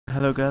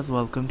Hello guys,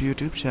 welcome to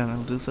YouTube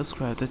channel. Do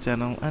subscribe the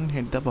channel and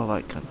hit the bell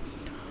icon.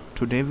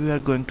 Today we are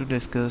going to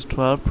discuss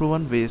 12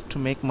 proven ways to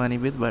make money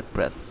with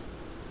WordPress.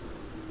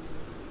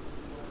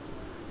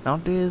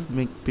 Nowadays,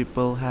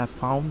 people have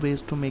found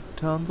ways to make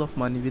tons of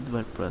money with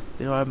WordPress.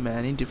 There are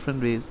many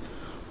different ways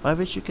by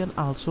which you can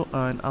also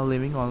earn a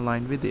living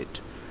online with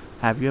it.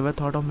 Have you ever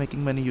thought of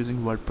making money using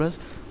WordPress?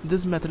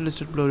 This method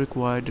listed below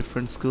requires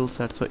different skill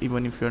sets, so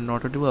even if you are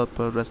not a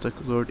developer, rest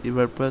assured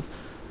WordPress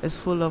is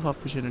full of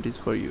opportunities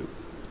for you.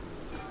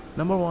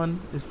 Number 1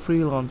 is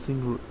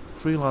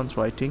freelance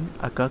writing,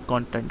 aka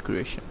content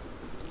creation.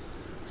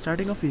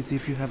 Starting off easy.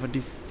 If you have a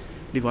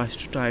device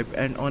to type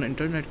and on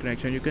internet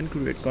connection, you can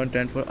create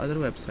content for other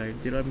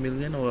websites. There are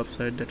millions of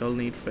websites that all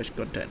need fresh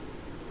content.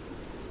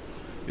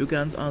 You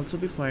can also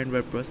find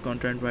WordPress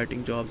content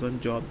writing jobs on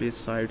job-based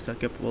sites are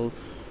capable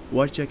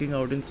worth checking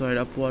out inside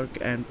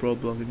Upwork and Pro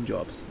Blogging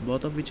Jobs,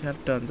 both of which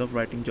have tons of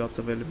writing jobs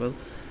available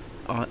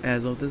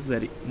as of this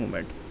very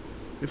moment.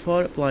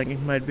 Before applying,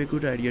 it might be a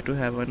good idea to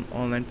have an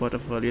online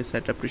portfolio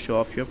set up to show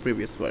off your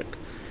previous work.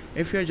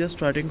 If you are just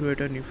starting,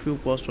 create a few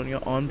posts on your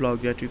own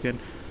blog that you can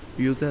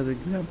use as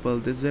example.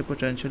 This way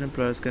potential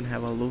employers can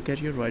have a look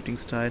at your writing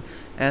style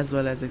as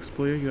well as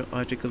exposure your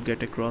article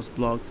get across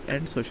blogs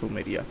and social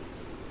media.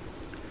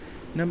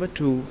 Number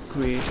 2,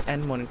 create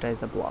and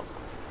monetize a blog.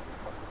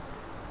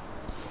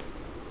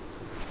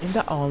 In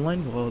the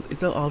online world,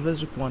 it's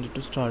always recommended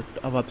to start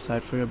a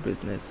website for your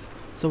business.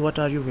 So what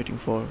are you waiting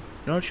for?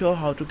 Not sure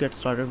how to get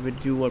started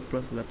with your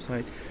WordPress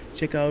website?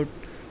 Check out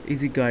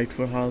easy guide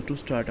for how to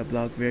start a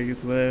blog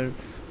where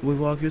we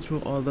walk you through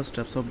all the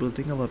steps of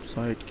building a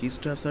website. Key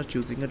steps are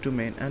choosing a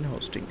domain and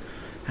hosting.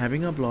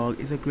 Having a blog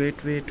is a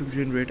great way to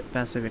generate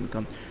passive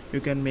income.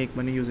 You can make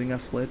money using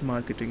affiliate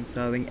marketing,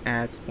 selling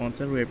ads,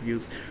 sponsor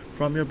reviews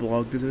from your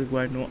blog. This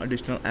requires no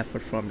additional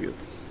effort from you.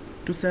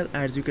 To sell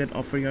ads, you can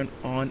offer your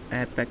own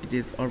ad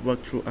packages or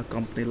work through a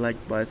company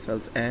like Buy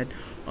Sells Ad,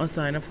 or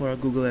sign up for a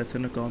Google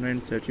AdSense account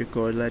and insert your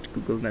code. Let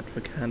Google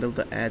Network handle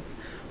the ads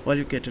while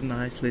you get a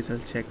nice little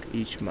check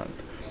each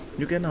month.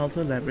 You can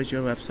also leverage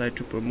your website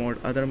to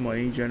promote other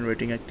money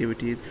generating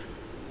activities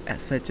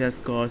such as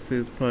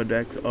courses,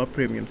 products, or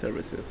premium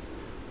services.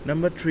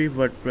 Number 3,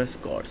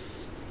 WordPress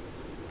course.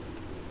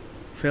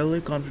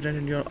 Fairly confident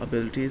in your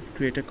abilities,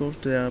 create a course.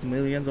 There are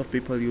millions of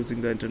people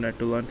using the internet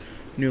to learn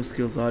new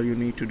skills. All you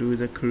need to do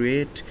is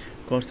create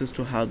courses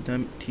to help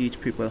them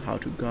teach people how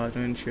to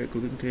garden, share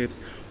cooking tips,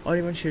 or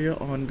even share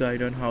your own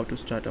guide on how to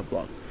start a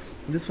blog.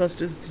 This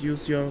first is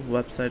use your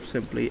website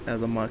simply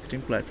as a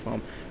marketing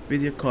platform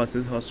with your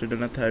courses hosted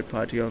on a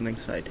third-party earning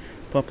site.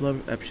 Popular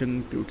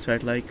options include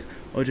sites like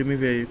Udemy,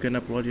 where you can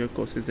upload your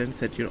courses and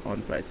set your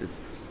own prices.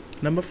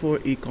 Number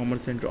 4,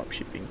 e-commerce and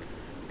dropshipping.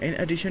 In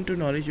addition to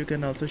knowledge, you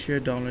can also share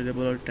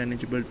downloadable or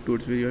tangible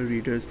tools with your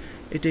readers.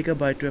 It takes a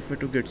bit of effort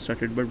to get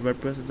started, but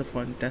WordPress is a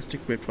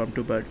fantastic platform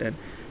to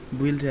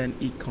build an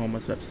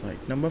e-commerce website.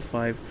 Number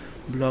 5,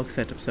 blog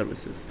setup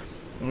services.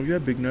 If you're a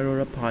beginner or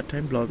a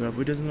part-time blogger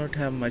who does not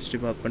have much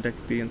development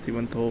experience,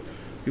 even though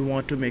you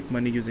want to make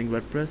money using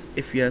WordPress,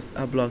 if yes,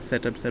 a blog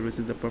setup service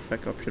is the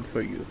perfect option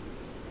for you.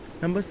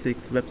 Number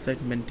 6, website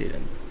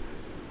maintenance.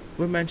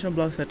 We mentioned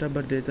blog setup,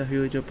 but there is a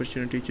huge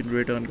opportunity to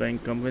generate ongoing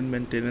income with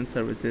maintenance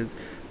services.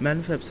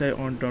 Many website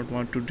owners don't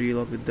want to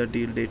deal with the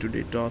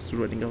day-to-day tasks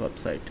running a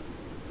website.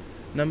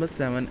 Number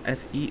 7,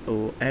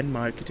 SEO and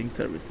marketing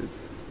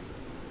services.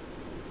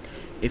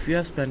 If you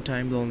have spent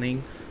time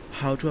learning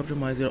how to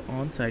optimize your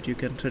own site, you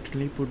can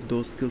certainly put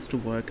those skills to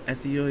work.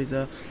 SEO is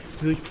a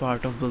huge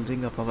part of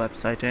building up a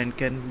website and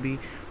can be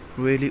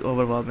really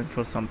overwhelming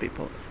for some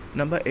people.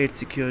 Number 8,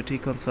 security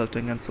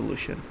consulting and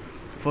solution.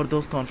 For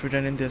those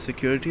confident in their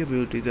security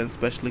abilities and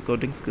especially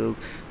coding skills,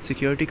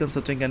 security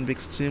consulting can be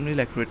extremely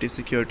lucrative.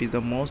 Security is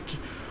the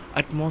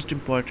utmost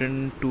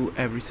important to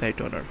every site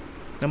owner.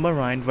 Number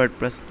 9,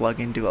 WordPress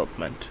plugin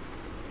development.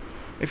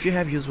 If you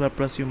have used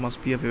WordPress, you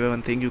must be aware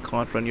one thing: you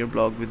can't run your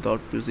blog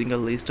without using at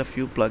least a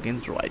few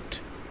plugins,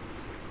 right?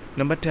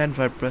 Number 10,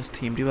 WordPress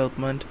theme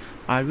development.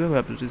 Are you a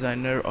web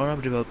designer or a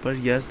developer?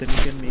 Yes, then you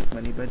can make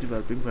money by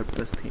developing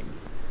WordPress themes.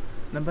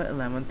 Number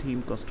 11,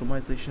 theme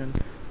customization.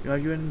 Are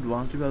you an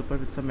advanced developer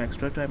with some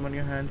extra time on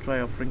your hand?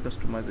 Try offering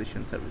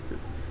customization services.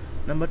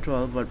 Number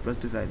 12, WordPress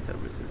design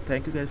services.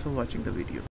 Thank you guys for watching the video.